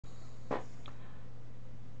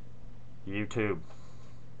YouTube.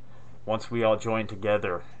 Once we all join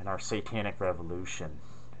together in our satanic revolution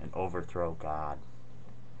and overthrow God,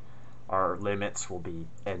 our limits will be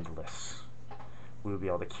endless. We will be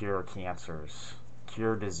able to cure cancers,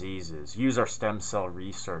 cure diseases, use our stem cell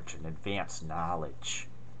research and advanced knowledge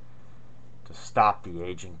to stop the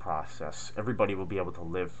aging process. Everybody will be able to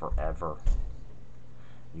live forever.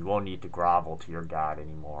 You won't need to grovel to your God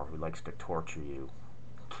anymore, who likes to torture you,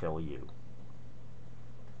 kill you.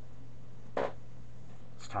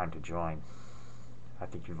 It's time to join. I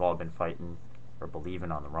think you've all been fighting or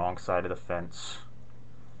believing on the wrong side of the fence.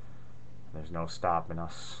 There's no stopping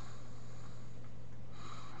us.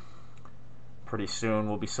 Pretty soon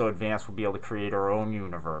we'll be so advanced we'll be able to create our own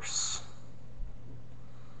universe.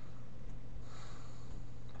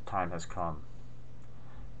 The time has come.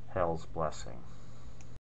 Hell's blessing.